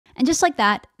And just like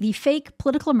that, the fake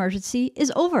political emergency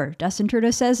is over. Justin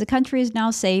Trudeau says the country is now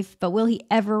safe, but will he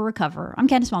ever recover? I'm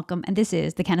Candice Malcolm, and this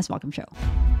is The Candice Malcolm Show.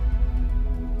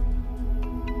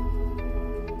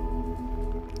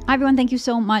 Hi, everyone. Thank you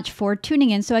so much for tuning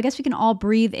in. So I guess we can all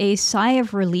breathe a sigh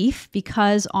of relief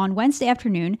because on Wednesday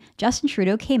afternoon, Justin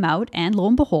Trudeau came out and lo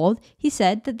and behold, he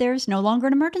said that there's no longer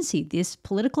an emergency. This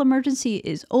political emergency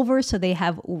is over. So they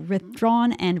have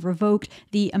withdrawn and revoked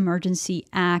the Emergency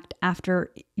Act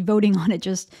after voting on it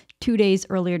just 2 days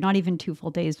earlier, not even 2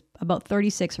 full days, about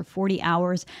 36 or 40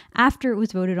 hours after it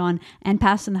was voted on and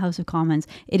passed in the House of Commons.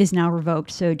 It is now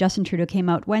revoked. So Justin Trudeau came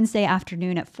out Wednesday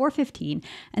afternoon at 4:15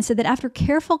 and said that after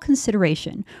careful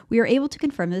consideration, we are able to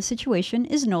confirm that the situation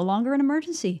is no longer an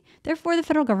emergency. Therefore, the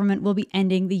federal government will be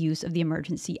ending the use of the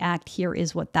Emergency Act. Here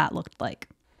is what that looked like.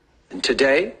 And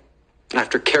today,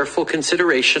 after careful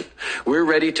consideration, we're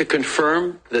ready to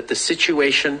confirm that the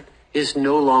situation is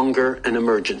no longer an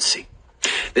emergency.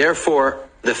 Therefore,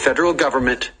 the federal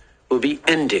government will be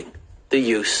ending the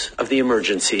use of the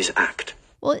Emergencies Act.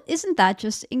 Well, isn't that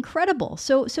just incredible?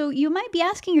 So you might be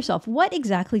asking yourself, what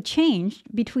exactly changed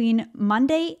between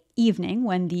Monday evening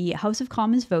when the House of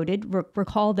Commons voted?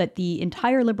 Recall that the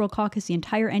entire Liberal caucus, the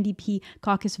entire NDP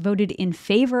caucus voted in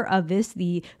favor of this.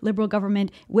 The Liberal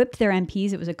government whipped their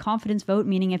MPs. It was a confidence vote,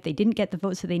 meaning if they didn't get the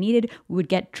votes that they needed, we would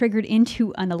get triggered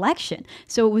into an election.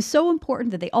 So it was so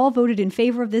important that they all voted in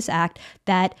favor of this act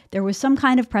that there was some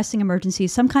kind of pressing emergency,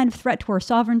 some kind of threat to our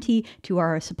sovereignty, to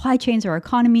our supply chains, our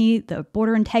economy, the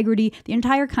border integrity. The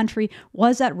entire country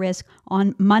was at risk.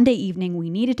 On Monday evening, we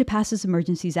needed to pass this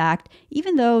Emergencies Act,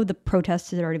 even though the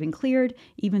protests had already been cleared,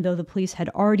 even though the police had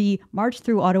already marched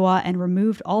through Ottawa and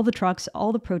removed all the trucks,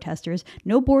 all the protesters.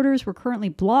 No borders were currently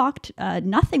blocked.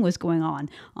 Nothing was going on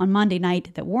Monday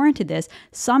night that warranted this.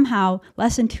 Somehow,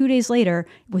 less than 2 days later,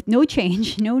 with no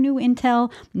change, no new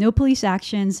intel, no police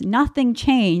actions, nothing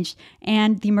changed,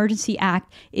 and the Emergency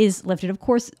Act is lifted. Of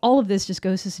course, all of this just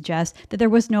goes to suggest that there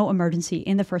was no emergency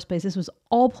in the first place. This was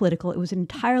all political. It was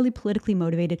entirely politically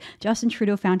motivated. Justin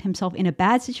Trudeau found himself in a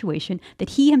bad situation that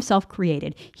he himself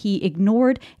created. He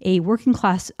ignored a working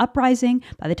class uprising.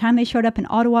 By the time they showed up in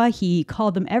Ottawa, he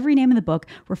called them every name in the book,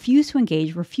 refused to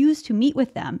engage, refused to meet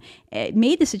with them. It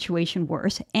made the situation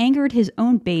worse, angered his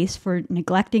own base for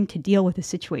neglecting to deal with the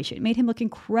situation. It made him look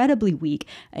incredibly weak,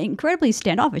 incredibly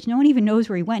standoffish. No one even knows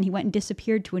where he went. He went and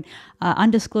disappeared to an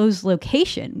undisclosed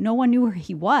location. No one knew where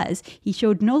he was. He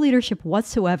showed no leadership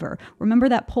whatsoever. Remember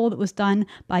that poll that was done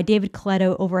by David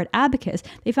Coletto over at Abacus?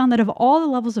 They found that of all the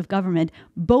levels of government,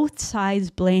 both sides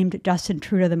blamed Justin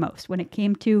Trudeau the most. When it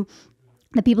came to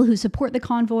the people who support the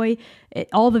convoy,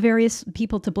 all the various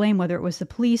people to blame, whether it was the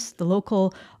police, the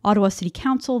local Ottawa City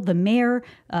Council, the mayor,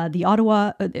 the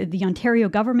Ontario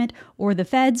government, or the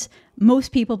feds,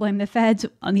 most people blame the feds.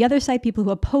 On the other side, people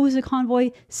who oppose the convoy,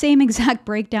 same exact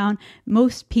breakdown.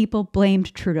 Most people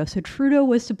blamed Trudeau. So Trudeau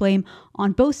was to blame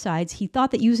on both sides. He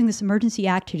thought that using this Emergency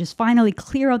Act to just finally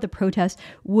clear out the protest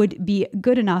would be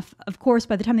good enough. Of course,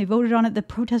 by the time they voted on it, the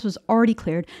protest was already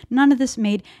cleared. None of this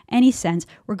made any sense.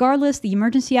 Regardless, the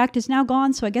Emergency Act is now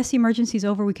gone, so I guess the emergency is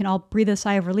over. We can all breathe a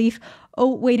sigh of relief.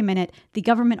 Oh, wait a minute. The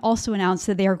government also announced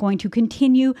that they are going to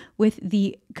continue with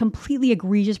the completely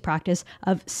egregious practice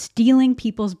of stealing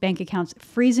people's bank accounts,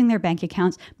 freezing their bank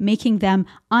accounts, making them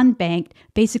unbanked,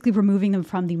 basically removing them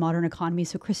from the modern economy.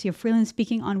 So Chrystia Freeland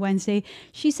speaking on Wednesday,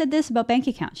 she said this about bank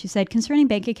accounts. She said, concerning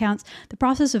bank accounts, the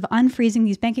process of unfreezing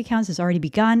these bank accounts has already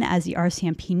begun, as the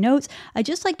RCMP notes. I'd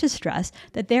just like to stress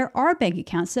that there are bank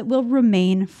accounts that will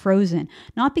remain frozen,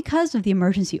 not because of the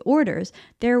emergency orders.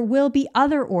 There will be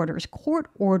other orders, court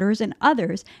orders and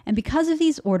others, and because of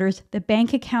these orders, the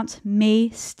bank accounts may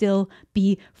still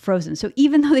be frozen. So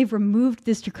even though they've removed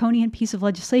this draconian piece of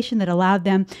legislation that allowed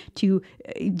them to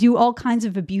do all kinds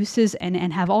of abuses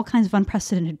and have all kinds of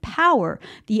unprecedented power,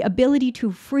 the ability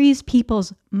to freeze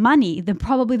people's money,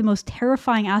 probably the most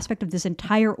terrifying aspect of this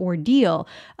entire ordeal,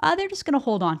 they're just going to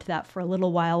hold on to that for a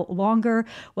little while longer.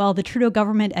 Well, the Trudeau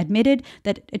government admitted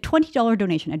that a $20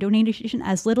 donation, a donation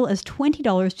as little as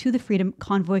 $20 to the Freedom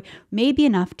Convoy may be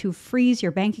enough to freeze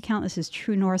your bank account. This is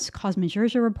True North's Cosmin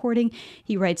Gerger reporting.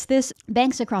 He writes this: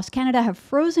 banks across Canada have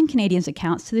frozen Canadians'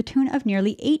 accounts to the tune of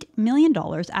nearly $8 million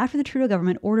after the Trudeau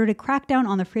government ordered a crackdown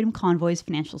on the Freedom Convoy's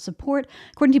financial support.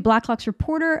 According to Blacklock's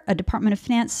reporter, a Department of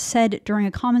Finance said during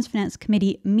a Commons Finance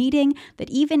Committee meeting that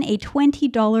even a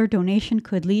 $20 donation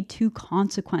could lead to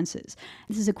consequences.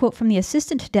 This is a quote from the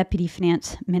Assistant Deputy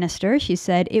Finance Minister. She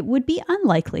said, "It would be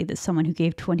unlikely that someone who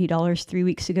gave $20 3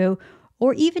 weeks ago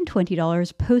or even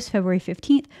 $20 post-February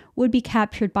 15th would be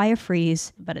captured by a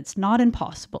freeze, but it's not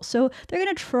impossible. So they're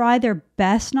going to try their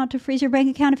best not to freeze your bank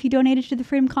account if you donated to the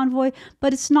Freedom Convoy,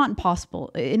 but it's not impossible.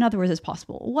 In other words, it's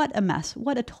possible. What a mess.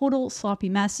 What a total sloppy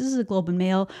mess. This is a Globe and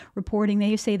Mail reporting.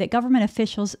 They say that government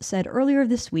officials said earlier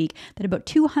this week that about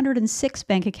 206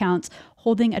 bank accounts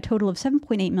holding a total of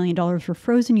 $7.8 million were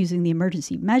frozen using the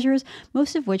emergency measures,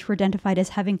 most of which were identified as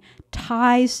having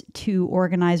ties to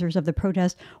organizers of the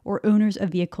protest or owners of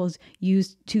vehicles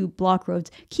used to block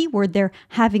roads. Key word there,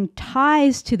 having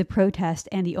ties to the protest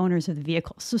and the owners of the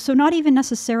vehicles. So not even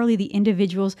necessarily the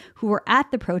individuals who were at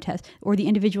the protest or the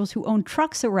individuals who owned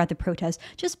trucks that were at the protest,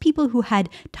 just people who had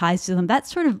ties to them. That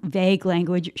sort of vague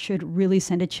language should really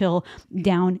send a chill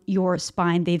down your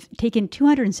spine. They've taken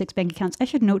 206 bank accounts. I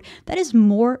should note that is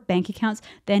more bank accounts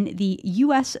than the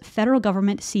U.S. federal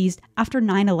government seized after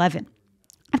 9/11.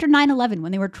 After 9/11,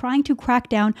 when they were trying to crack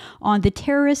down on the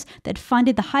terrorists that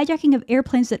funded the hijacking of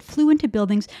airplanes that flew into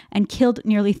buildings and killed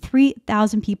nearly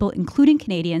 3,000 people, including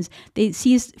Canadians, they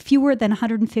seized fewer than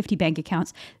 150 bank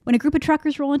accounts. When a group of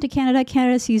truckers roll into Canada,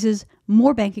 Canada seizes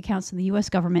more bank accounts than the U.S.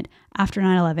 government after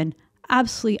 9/11.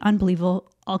 Absolutely unbelievable.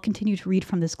 I'll continue to read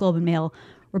from this Globe and Mail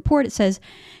report. It says,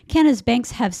 Canada's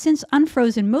banks have since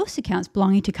unfrozen most accounts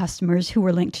belonging to customers who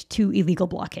were linked to illegal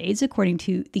blockades, according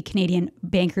to the Canadian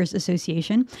Bankers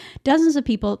Association. Dozens of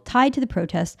people tied to the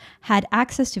protests had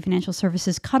access to financial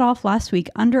services cut off last week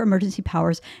under emergency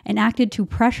powers and acted to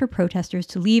pressure protesters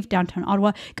to leave downtown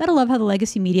Ottawa. Gotta love how the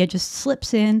legacy media just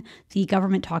slips in the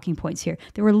government talking points here.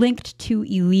 They were linked to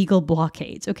illegal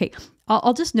blockades. Okay,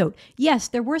 I'll just note, yes,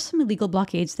 there were some illegal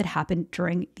blockades that happened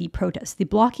during the protests. The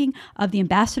blocking of the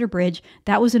Ambassador Bridge,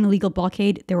 that was an illegal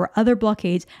blockade. There were other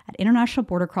blockades at international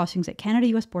border crossings, at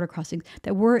Canada-US border crossings,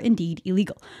 that were indeed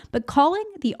illegal. But calling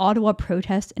the Ottawa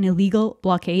protest an illegal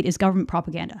blockade is government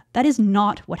propaganda. That is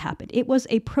not what happened. It was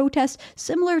a protest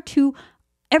similar to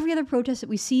every other protest that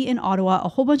we see in Ottawa, a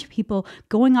whole bunch of people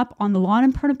going up on the lawn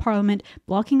in front of Parliament,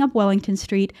 blocking up Wellington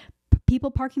Street,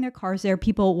 people parking their cars there,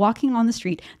 people walking on the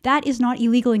street. That is not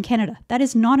illegal in Canada. That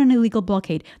is not an illegal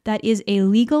blockade. That is a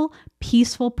legal,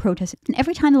 peaceful protest. And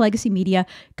every time the legacy media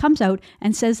comes out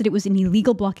and says that it was an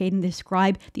illegal blockade and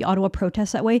describe the Ottawa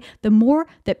protests that way, the more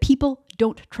that people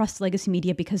don't trust legacy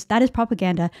media, because that is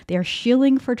propaganda. They are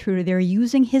shilling for Trudeau. They're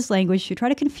using his language to try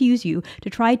to confuse you, to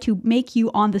try to make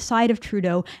you on the side of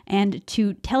Trudeau and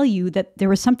to tell you that there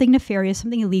was something nefarious,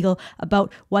 something illegal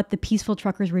about what the peaceful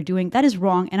truckers were doing. That is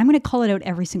wrong. And I'm going to call it out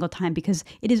every single time because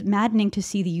it is maddening to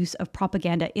see the use of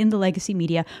propaganda in the legacy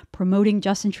media promoting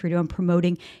Justin Trudeau and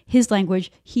promoting his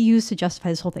language he used to justify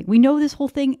this whole thing. We know this whole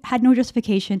thing had no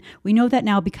justification. We know that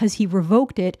now because he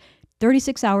revoked it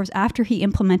 36 hours after he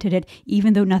implemented it,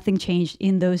 even though nothing changed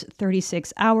in those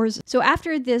 36 hours. So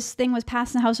after this thing was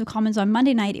passed in the House of Commons on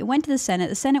Monday night, it went to the Senate.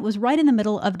 The Senate was right in the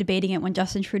middle of debating it when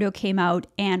Justin Trudeau came out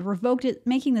and revoked it,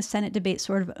 making the Senate debate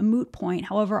sort of a moot point.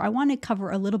 However, I want to cover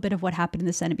a little bit of what happened in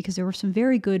the Senate because there were some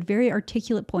very good, very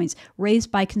articulate points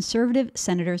raised by conservative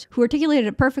senators who articulated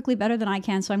it perfectly better than I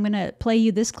can. So I'm going to play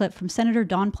you this clip from Senator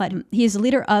Don Plett. He is the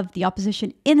leader of the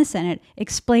opposition in the Senate,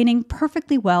 explaining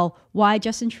perfectly well why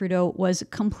Justin Trudeau was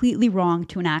completely wrong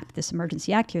to enact this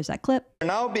Emergency Act. Here's that clip. We're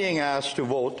now being asked to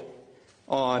vote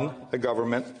on a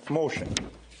government motion.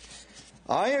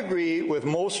 I agree with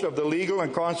most of the legal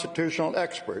and constitutional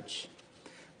experts,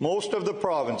 most of the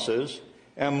provinces,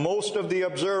 and most of the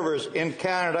observers in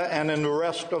Canada and in the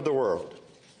rest of the world.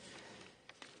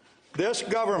 This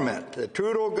government, the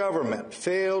Trudeau government,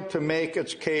 failed to make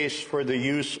its case for the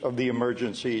use of the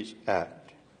Emergencies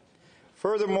Act.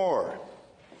 Furthermore,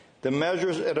 the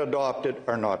measures it adopted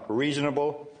are not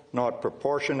reasonable, not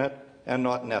proportionate, and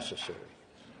not necessary.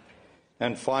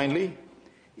 And finally,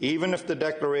 even if the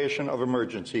declaration of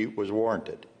emergency was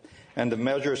warranted and the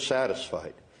measures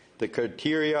satisfied the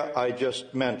criteria I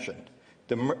just mentioned,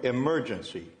 the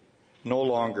emergency no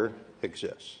longer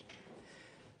exists.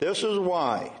 This is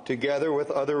why, together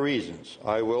with other reasons,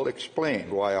 I will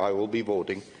explain why I will be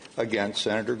voting against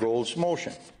Senator Gould's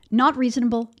motion. Not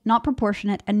reasonable, not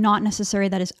proportionate, and not necessary.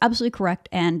 That is absolutely correct,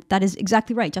 and that is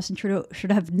exactly right. Justin Trudeau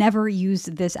should have never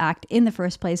used this act in the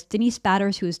first place. Denise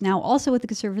Batters, who is now also with the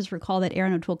Conservatives, recall that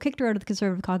Erin O'Toole kicked her out of the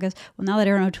Conservative caucus. Well, now that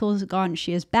Erin O'Toole is gone,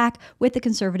 she is back with the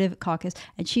Conservative caucus,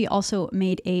 and she also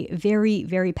made a very,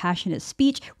 very passionate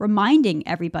speech reminding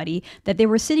everybody that they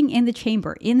were sitting in the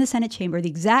chamber, in the Senate chamber, the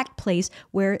exact place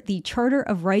where the Charter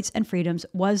of Rights and Freedoms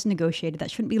was negotiated. That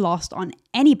shouldn't be lost on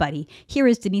anybody. Here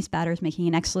is Denise Batters making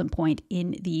an excellent point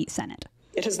in the Senate.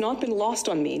 It has not been lost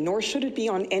on me, nor should it be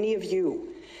on any of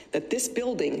you, that this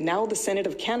building, now the Senate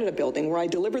of Canada building, where I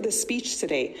deliver this speech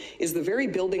today, is the very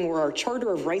building where our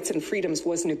Charter of Rights and Freedoms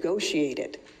was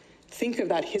negotiated. Think of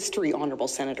that history, honourable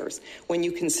senators, when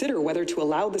you consider whether to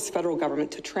allow this federal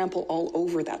government to trample all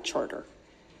over that charter.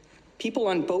 People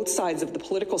on both sides of the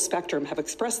political spectrum have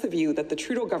expressed the view that the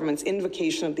Trudeau government's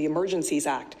invocation of the Emergencies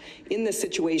Act in this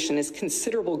situation is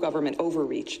considerable government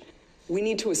overreach. We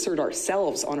need to assert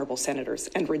ourselves, honourable senators,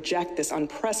 and reject this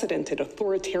unprecedented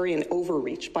authoritarian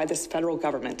overreach by this federal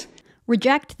government.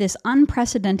 Reject this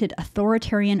unprecedented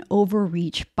authoritarian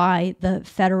overreach by the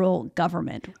federal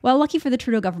government. Well, lucky for the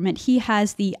Trudeau government, he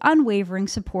has the unwavering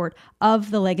support of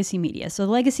the legacy media. So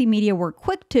the legacy media were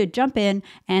quick to jump in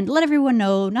and let everyone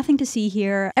know, nothing to see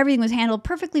here. Everything was handled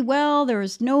perfectly well. There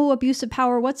was no abuse of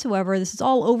power whatsoever. This is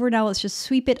all over now. Let's just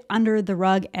sweep it under the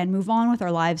rug and move on with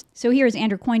our lives. So here is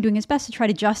Andrew Coyne doing his best to try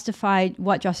to justify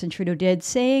what Justin Trudeau did,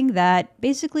 saying that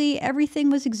basically everything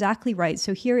was exactly right.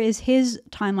 So here is his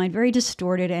timeline, very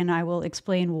distorted, and I will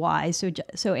explain why.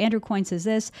 So Andrew Coyne says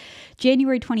this: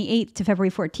 January 28th to February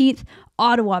 14th,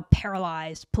 Ottawa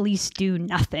paralyzed, police do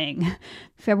nothing.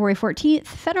 February 14th,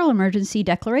 federal emergency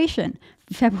declaration.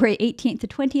 February 18th to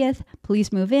 20th,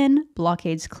 police move in,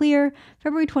 blockades clear.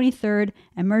 February 23rd,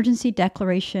 emergency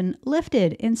declaration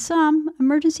lifted. In sum,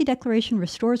 emergency declaration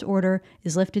restores order,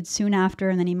 is lifted soon after,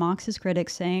 and then he mocks his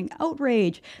critics saying,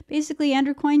 outrage. Basically,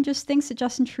 Andrew Coyne just thinks that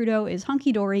Justin Trudeau is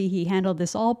hunky-dory. He handled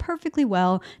this all perfectly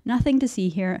well. Nothing to see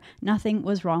here. Nothing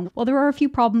was wrong. Well, there are a few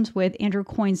problems with Andrew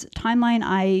Coyne's timeline.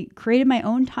 I created my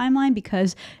own timeline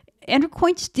because Andrew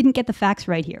Coyne just didn't get the facts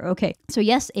right here. Okay, so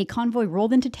yes, a convoy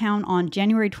rolled into town on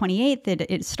January 28th.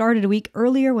 It started a week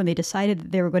earlier when they decided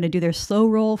that they were going to do their slow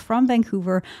roll from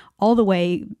Vancouver all the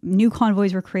way. New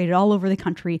convoys were created all over the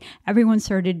country. Everyone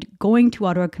started going to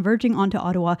Ottawa, converging onto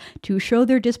Ottawa to show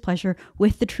their displeasure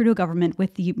with the Trudeau government,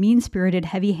 with the mean-spirited,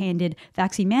 heavy-handed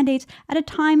vaccine mandates at a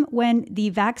time when the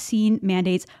vaccine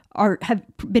mandates have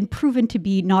been proven to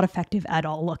be not effective at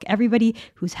all. Look, everybody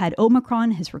who's had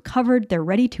Omicron has recovered. They're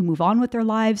ready to move on with their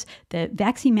lives. The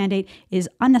vaccine mandate is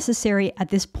unnecessary at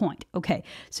this point. Okay,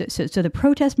 so the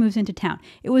protest moves into town.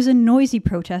 It was a noisy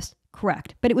protest.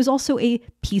 Correct. But it was also a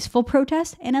peaceful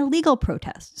protest and a legal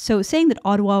protest. So saying that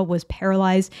Ottawa was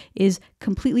paralyzed is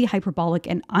completely hyperbolic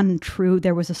and untrue.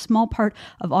 There was a small part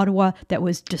of Ottawa that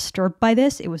was disturbed by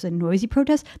this. It was a noisy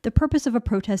protest. The purpose of a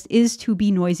protest is to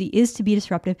be noisy, is to be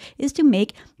disruptive, is to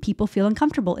make people feel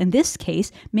uncomfortable. In this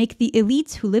case, make the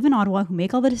elites who live in Ottawa, who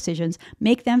make all the decisions,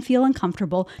 make them feel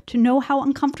uncomfortable, to know how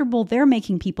uncomfortable they're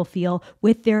making people feel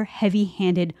with their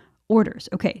heavy-handed orders.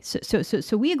 Okay,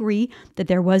 so we agree that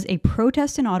there was a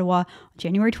protest in Ottawa on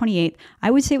January 28th.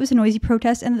 I would say it was a noisy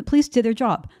protest and the police did their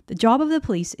job. The job of the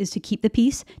police is to keep the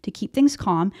peace, to keep things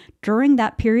calm. During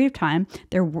that period of time,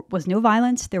 there was no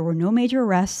violence, there were no major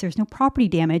arrests, there's no property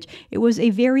damage. It was a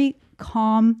very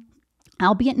calm,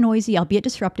 albeit noisy, albeit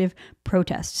disruptive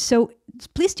protest. So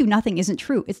police do nothing isn't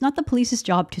true. It's not the police's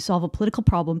job to solve a political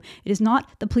problem. It is not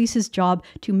the police's job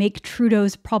to make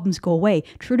Trudeau's problems go away.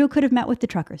 Trudeau could have met with the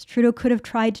truckers. Trudeau could have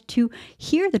tried to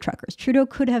hear the truckers. Trudeau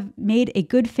could have made a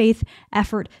good faith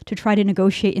effort to try to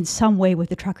negotiate in some way with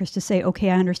the truckers to say, okay,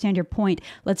 I understand your point.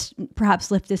 Let's perhaps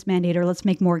lift this mandate or let's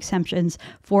make more exemptions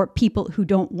for people who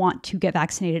don't want to get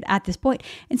vaccinated at this point.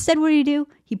 Instead, what did he do?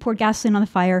 He poured gasoline on the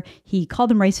fire. He called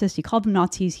them racist. He called them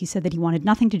Nazis. He said that he wanted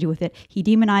nothing to do with it. He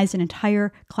demonized an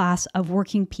entire class of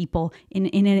working people in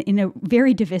a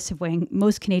very divisive way.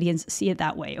 Most Canadians see it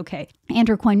that way. Okay.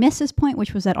 Andrew Coyne missed this point,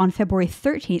 which was that on February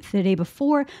 13th, the day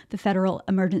before the federal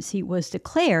emergency was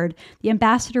declared, the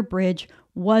Ambassador Bridge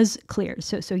was cleared.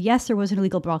 So yes, there was an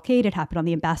illegal blockade. It happened on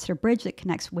the Ambassador Bridge that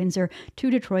connects Windsor to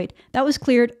Detroit. That was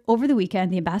cleared over the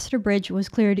weekend. The Ambassador Bridge was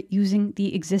cleared using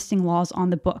the existing laws on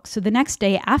the books. So the next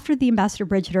day, after the Ambassador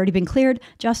Bridge had already been cleared,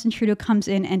 Justin Trudeau comes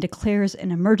in and declares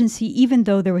an emergency, even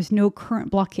though there was no current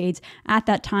blockades at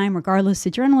that time. Regardless,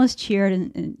 the journalists cheered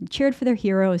and cheered for their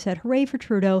hero and said, hooray for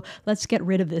Trudeau, let's get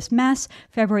rid of this mess.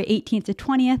 February 18th to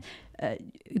 20th,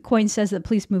 Coyne says that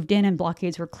police moved in and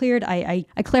blockades were cleared. I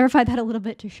clarified that a little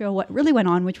bit to show what really went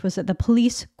on, which was that the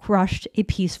police crushed a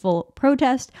peaceful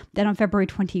protest. Then on February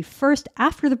 21st,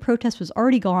 after the protest was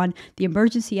already gone, the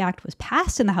Emergency Act was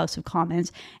passed in the House of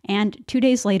Commons. And 2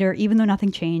 days later, even though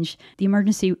nothing changed, the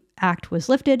Emergency Act was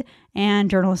lifted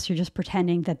and journalists are just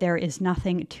pretending that there is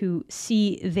nothing to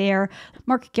see there.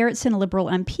 Mark Garrettson, a Liberal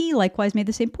MP, likewise made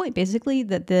the same point, basically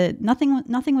that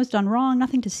nothing was done wrong,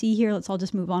 nothing to see here. Let's all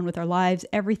just move on with our lives.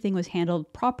 Everything was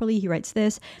handled properly. He writes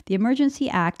this: the Emergency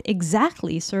Act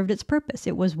exactly served its purpose.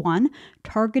 It was 1,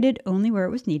 targeted only where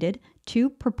it was needed; 2,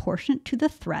 proportionate to the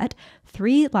threat;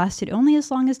 3, lasted only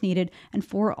as long as needed; and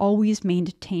 4, always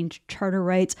maintained charter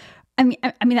rights.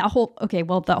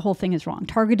 That whole thing is wrong.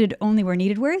 Targeted only where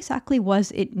needed. Where exactly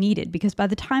was it needed? Because by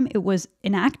the time it was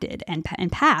enacted and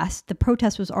passed, the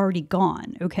protest was already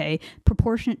gone. Okay,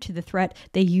 proportionate to the threat,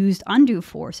 they used undue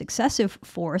force, excessive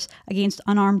force against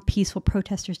unarmed peaceful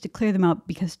protesters to clear them out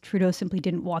because Trudeau simply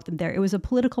didn't want them there. It was a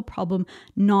political problem,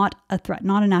 not a threat,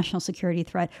 not a national security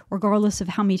threat, regardless of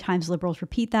how many times Liberals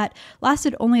repeat that.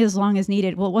 Lasted only as long as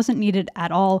needed. Well, it wasn't needed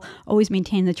at all. Always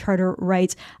maintain the charter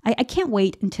rights. I can't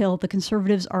wait until the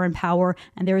Conservatives are in power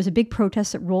and there is a big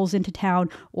protest that rolls into town,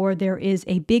 or there is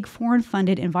a big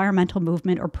foreign-funded environmental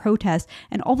movement or protest,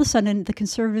 and all of a sudden the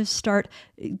Conservatives start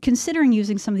considering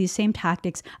using some of these same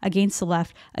tactics against the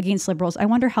left, against Liberals. I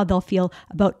wonder how they'll feel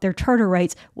about their charter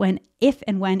rights if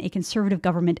and when a Conservative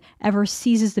government ever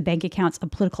seizes the bank accounts of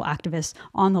political activists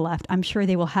on the left. I'm sure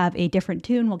they will have a different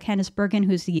tune. Well, Candice Bergen,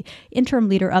 who's the interim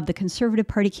leader of the Conservative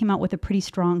Party, came out with a pretty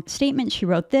strong statement. She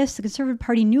wrote this: the Conservative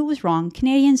Party knew it was wrong.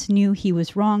 Canadians knew he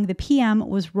was wrong. The PM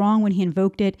was wrong when he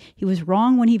invoked it. He was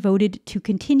wrong when he voted to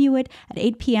continue it at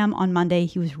 8 p.m. on Monday.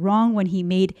 He was wrong when he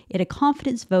made it a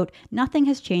confidence vote. Nothing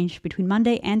has changed between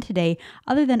Monday and today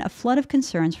other than a flood of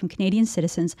concerns from Canadian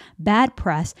citizens, bad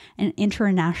press, and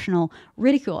international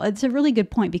ridicule. It's a really good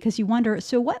point, because you wonder,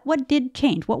 so what did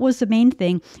change? What was the main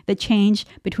thing that changed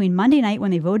between Monday night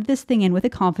when they voted this thing in with a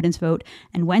confidence vote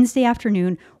and Wednesday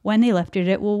afternoon when they lifted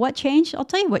it? Well, what changed? I'll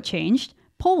tell you what changed.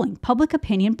 Polling. Public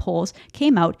opinion polls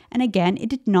came out, and again, it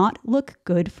did not look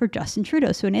good for Justin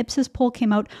Trudeau. So an Ipsos poll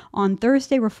came out on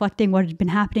Thursday reflecting what had been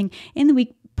happening in the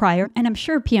week prior, and I'm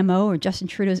sure PMO or Justin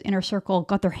Trudeau's inner circle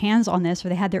got their hands on this, or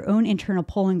they had their own internal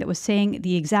polling that was saying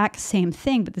the exact same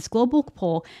thing. But this global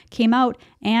poll came out,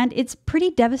 and it's pretty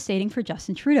devastating for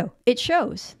Justin Trudeau. It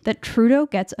shows that Trudeau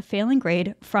gets a failing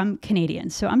grade from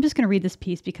Canadians. So I'm just going to read this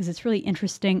piece because it's really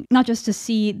interesting, not just to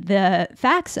see the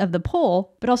facts of the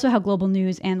poll, but also how global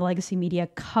news and legacy media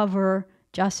cover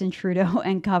Justin Trudeau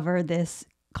and cover this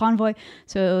convoy.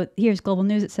 So here's Global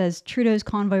News. It says Trudeau's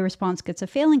convoy response gets a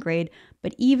failing grade,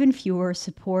 but even fewer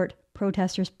support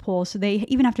protesters polls. So they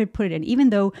even have to put it in. Even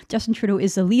though Justin Trudeau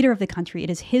is the leader of the country, it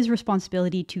is his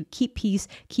responsibility to keep peace,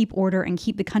 keep order, and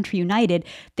keep the country united.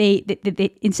 They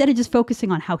instead of just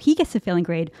focusing on how he gets a failing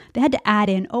grade, they had to add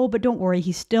in, oh, but don't worry,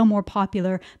 he's still more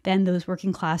popular than those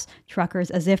working class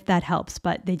truckers, as if that helps.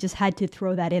 But they just had to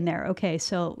throw that in there. Okay,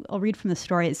 so I'll read from the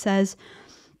story. It says,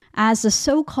 as the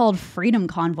so-called Freedom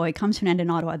Convoy comes to an end in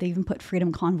Ottawa, they even put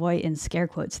Freedom Convoy in scare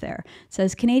quotes there. It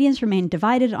says, Canadians remain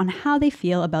divided on how they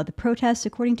feel about the protests.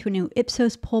 According to a new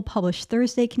Ipsos poll published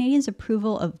Thursday, Canadians'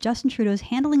 approval of Justin Trudeau's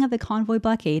handling of the convoy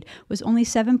blockade was only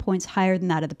 7 points higher than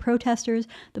that of the protesters.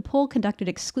 The poll, conducted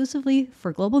exclusively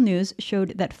for Global News,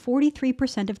 showed that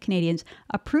 43% of Canadians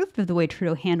approved of the way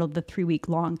Trudeau handled the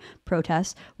 3-week-long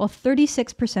protests, while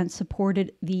 36%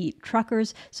 supported the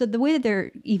truckers. So the way that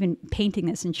they're even painting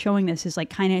this and showing this is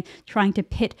like kind of trying to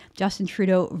pit Justin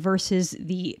Trudeau versus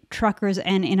the truckers.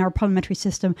 And in our parliamentary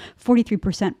system,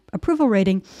 43% approval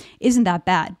rating isn't that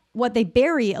bad. What they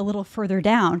bury a little further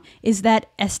down is that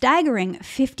a staggering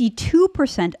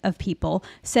 52% of people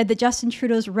said that Justin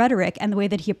Trudeau's rhetoric and the way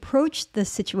that he approached the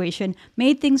situation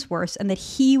made things worse, and that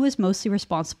he was mostly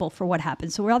responsible for what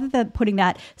happened. So rather than putting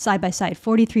that side by side,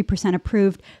 43%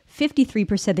 approved,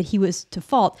 53% that he was to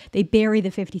fault, they bury the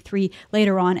 53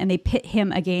 later on, and they pit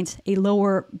him against a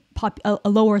lower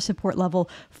support level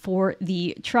for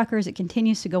the truckers. It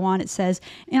continues to go on. It says,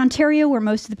 in Ontario, where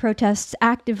most of the protests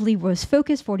actively was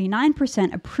focused,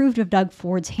 49% approved of Doug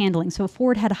Ford's handling. So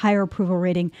Ford had a higher approval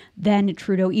rating than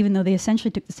Trudeau, even though they essentially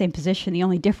took the same position. The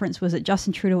only difference was that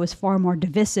Justin Trudeau was far more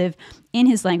divisive in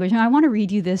his language. Now, I want to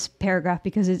read you this paragraph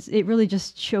because it really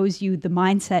just shows you the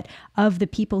mindset of the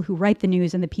people who write the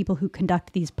news and the people who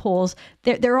conduct these polls.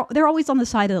 They're always on the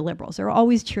side of the Liberals. They're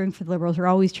always cheering for the Liberals. They're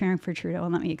always cheering for Trudeau.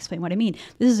 And let me explain what I mean.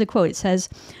 This is a quote. It says,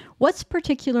 what's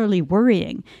particularly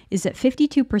worrying is that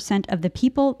 52% of the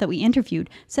people that we interviewed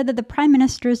said that the Prime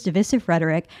Minister's divisive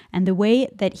rhetoric and the way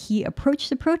that he approached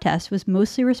the protest was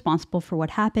mostly responsible for what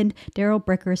happened. Daryl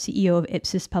Bricker, CEO of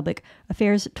Ipsos Public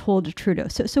Affairs, told Trudeau.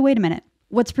 So wait a minute.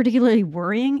 What's particularly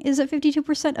worrying is that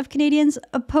 52% of Canadians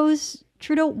oppose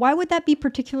Trudeau. Why would that be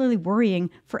particularly worrying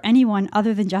for anyone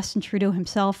other than Justin Trudeau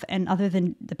himself and other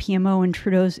than the PMO and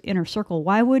Trudeau's inner circle?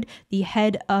 Why would the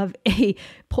head of a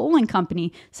polling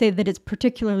company say that it's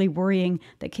particularly worrying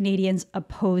that Canadians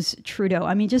oppose Trudeau?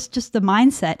 I mean, just the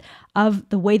mindset of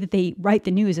the way that they write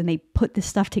the news and they put this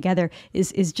stuff together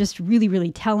is just really,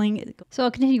 really telling. So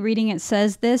I'll continue reading. It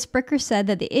says this, Bricker said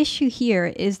that the issue here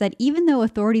is that even though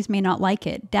authorities may not like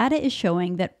it, data is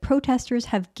showing that protesters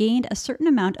have gained a certain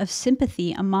amount of sympathy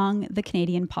sympathy among the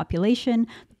Canadian population.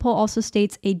 The poll also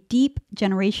states a deep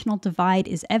generational divide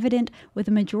is evident, with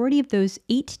a majority of those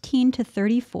 18 to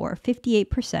 34,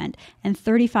 58%, and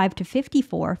 35 to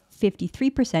 54,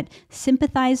 53%,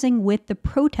 sympathizing with the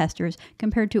protesters,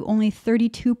 compared to only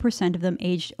 32% of them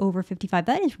aged over 55.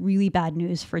 That is really bad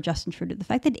news for Justin Trudeau. The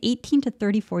fact that 18 to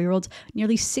 34-year-olds,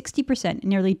 nearly 60%,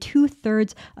 nearly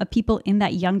 2/3 of people in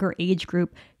that younger age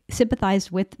group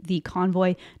sympathized with the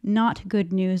convoy. Not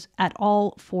good news at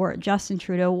all for Justin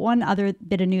Trudeau. One other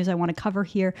bit of news I want to cover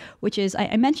here, which is,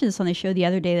 I mentioned this on the show the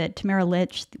other day, that Tamara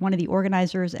Litch, one of the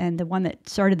organizers and the one that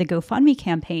started the GoFundMe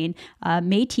campaign,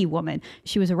 Métis woman,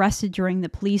 she was arrested during the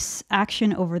police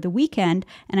action over the weekend.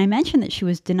 And I mentioned that she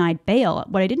was denied bail.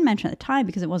 What I didn't mention at the time,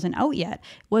 because it wasn't out yet,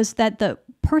 was that the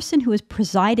person who was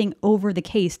presiding over the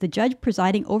case, the judge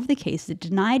presiding over the case that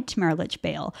denied Tamara Litch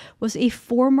bail, was a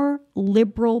former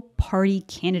Liberal Party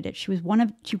candidate. She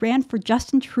ran for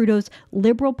Justin Trudeau's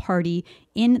Liberal Party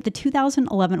in the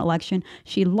 2011 election.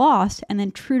 She lost, and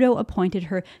then Trudeau appointed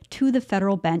her to the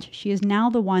federal bench. She is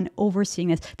now the one overseeing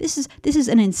this. This is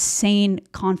an insane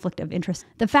conflict of interest.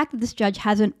 The fact that this judge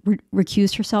hasn't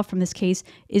recused herself from this case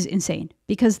is insane,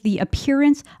 because the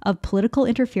appearance of political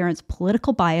interference,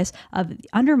 political bias, of the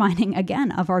undermining,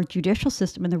 again, of our judicial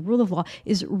system and the rule of law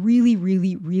is really,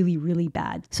 really, really, really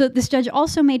bad. So this judge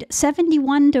also made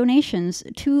 71 donations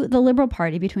to the Liberal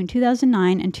Party between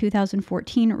 2009 and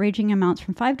 2014, ranging amounts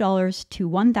from $5 to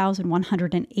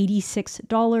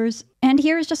 $1,186. And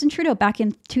here is Justin Trudeau back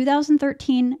in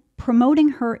 2013 promoting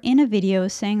her in a video,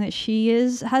 saying that she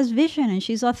has vision and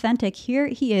she's authentic. Here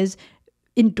he is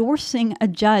endorsing a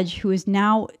judge who is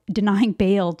now denying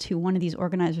bail to one of these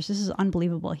organizers. This is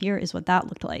unbelievable. Here is what that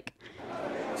looked like.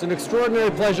 It's an extraordinary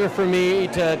pleasure for me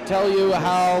to tell you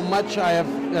how much I have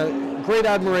great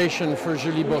admiration for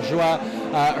Julie Bourgeois.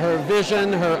 Her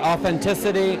vision, her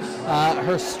authenticity,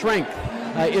 her strength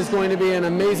is going to be an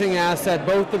amazing asset,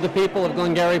 both to the people of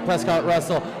Glengarry, Prescott,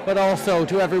 Russell, but also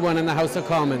to everyone in the House of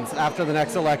Commons after the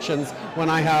next elections, when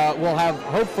I will have,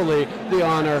 hopefully, the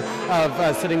honor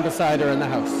of sitting beside her in the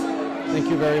House. Thank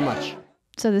you very much.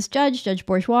 So this judge, Judge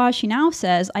Bourgeois, she now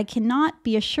says, I cannot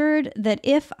be assured that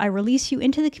if I release you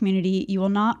into the community, you will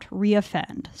not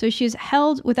reoffend. So she's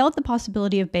held without the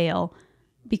possibility of bail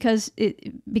because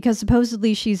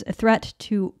supposedly she's a threat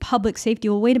to public safety.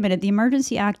 Well, wait a minute. The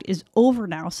Emergency Act is over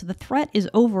now. So the threat is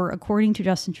over, according to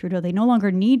Justin Trudeau. They no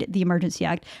longer need the Emergency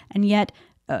Act. And yet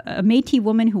a Métis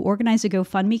woman who organized a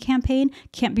GoFundMe campaign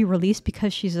can't be released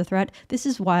because she's a threat. This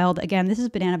is wild. Again, this is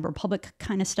Banana Republic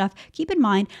kind of stuff. Keep in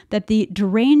mind that the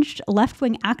deranged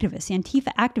left-wing activist, the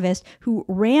Antifa activist who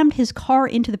rammed his car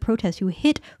into the protest, who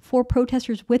hit 4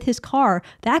 protesters with his car,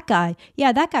 that guy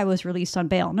was released on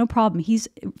bail. No problem. He's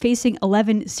facing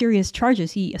 11 serious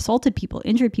charges. He assaulted people,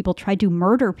 injured people, tried to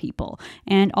murder people.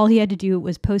 And all he had to do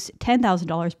was post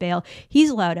 $10,000 bail. He's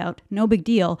allowed out. No big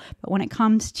deal. But when it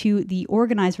comes to the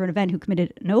organizer of an event who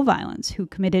committed no violence, who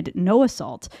committed no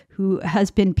assault, who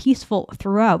has been peaceful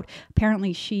throughout,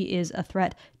 apparently she is a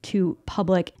threat to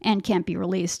public and can't be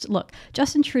released. Look,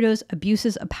 Justin Trudeau's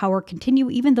abuses of power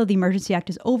continue even though the Emergency Act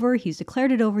is over. He's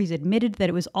declared it over. He's admitted that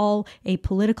it was all a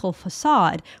political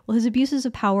facade. Well, his abuses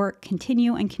of power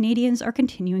continue, and Canadians are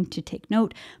continuing to take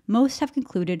note. Most have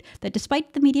concluded that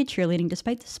despite the media cheerleading,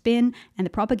 despite the spin and the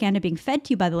propaganda being fed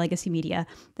to you by the legacy media,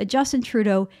 that Justin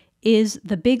Trudeau is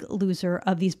the big loser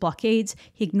of these blockades.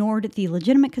 He ignored the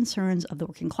legitimate concerns of the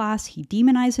working class. He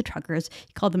demonized the truckers.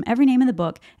 He called them every name in the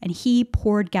book, and he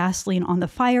poured gasoline on the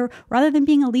fire. Rather than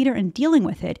being a leader and dealing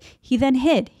with it, he then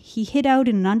hid. He hid out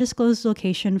in an undisclosed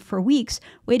location for weeks,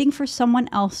 waiting for someone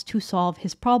else to solve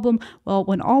his problem. Well,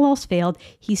 when all else failed,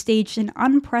 he staged an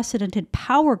unprecedented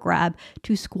power grab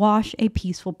to squash a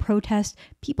peaceful protest.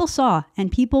 People saw,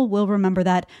 and people will remember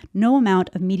that. No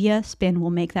amount of media spin will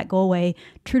make that go away.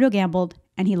 Trudeau gambled,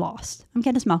 and he lost. I'm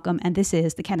Candice Malcolm, and this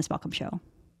is The Candice Malcolm Show.